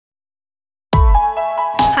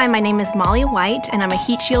Hi, my name is Molly White, and I'm a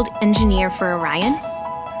heat shield engineer for Orion.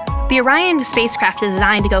 The Orion spacecraft is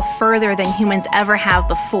designed to go further than humans ever have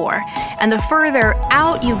before. And the further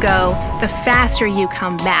out you go, the faster you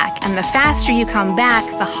come back. And the faster you come back,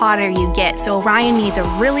 the hotter you get. So Orion needs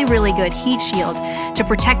a really, really good heat shield to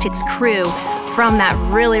protect its crew from that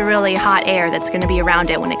really, really hot air that's going to be around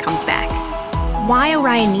it when it comes back. Why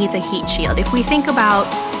Orion needs a heat shield? If we think about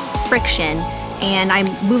friction, and I'm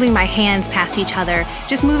moving my hands past each other,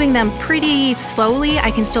 just moving them pretty slowly, I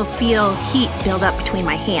can still feel heat build up between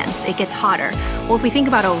my hands. It gets hotter. Well, if we think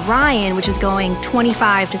about Orion, which is going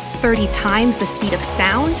 25 to 30 times the speed of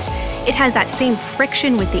sound, it has that same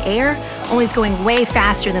friction with the air, only it's going way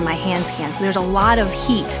faster than my hands can. So there's a lot of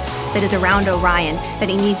heat that is around Orion that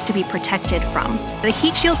it needs to be protected from. The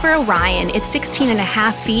heat shield for Orion, it's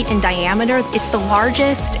 16.5 feet in diameter. It's the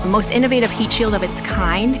largest, most innovative heat shield of its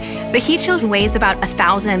kind. The heat shield weighs about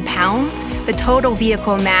 1,000 pounds. The total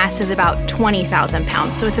vehicle mass is about 20,000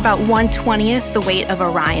 pounds. So it's about 1/20th the weight of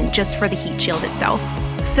Orion just for the heat shield itself.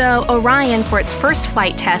 So Orion, for its first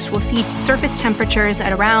flight test, will see surface temperatures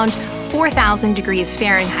at around 4,000 degrees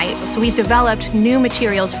Fahrenheit. So we've developed new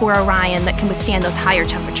materials for Orion that can withstand those higher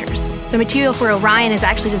temperatures. The material for Orion is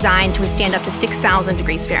actually designed to withstand up to 6,000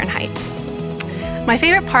 degrees Fahrenheit. My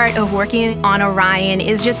favorite part of working on Orion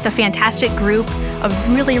is just the fantastic group of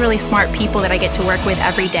really, really smart people that I get to work with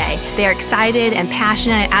every day. They're excited and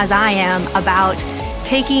passionate, as I am, about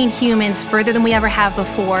taking humans further than we ever have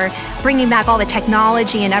before, bringing back all the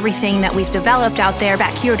technology and everything that we've developed out there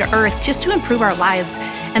back here to Earth just to improve our lives.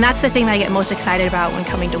 And that's the thing that I get most excited about when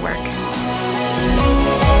coming to work.